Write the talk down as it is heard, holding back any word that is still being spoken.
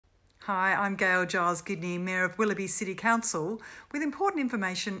Hi, I'm Gail Giles-Gidney, Mayor of Willoughby City Council, with important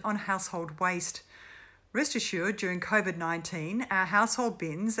information on household waste. Rest assured, during COVID-19, our household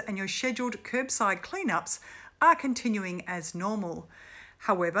bins and your scheduled curbside cleanups are continuing as normal.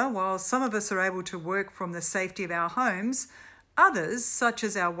 However, while some of us are able to work from the safety of our homes, others, such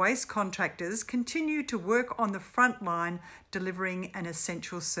as our waste contractors, continue to work on the front line delivering an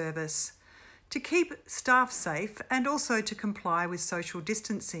essential service. To keep staff safe and also to comply with social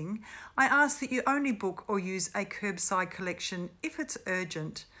distancing, I ask that you only book or use a curbside collection if it's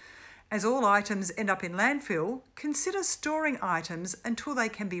urgent. As all items end up in landfill, consider storing items until they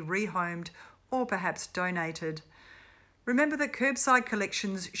can be rehomed or perhaps donated. Remember that curbside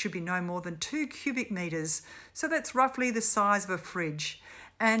collections should be no more than 2 cubic metres, so that's roughly the size of a fridge,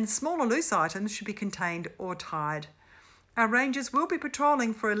 and smaller loose items should be contained or tied. Our rangers will be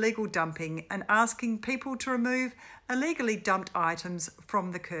patrolling for illegal dumping and asking people to remove illegally dumped items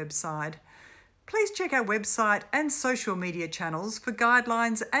from the curbside. Please check our website and social media channels for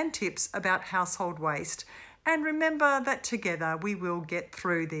guidelines and tips about household waste. And remember that together we will get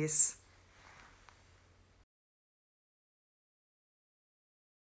through this.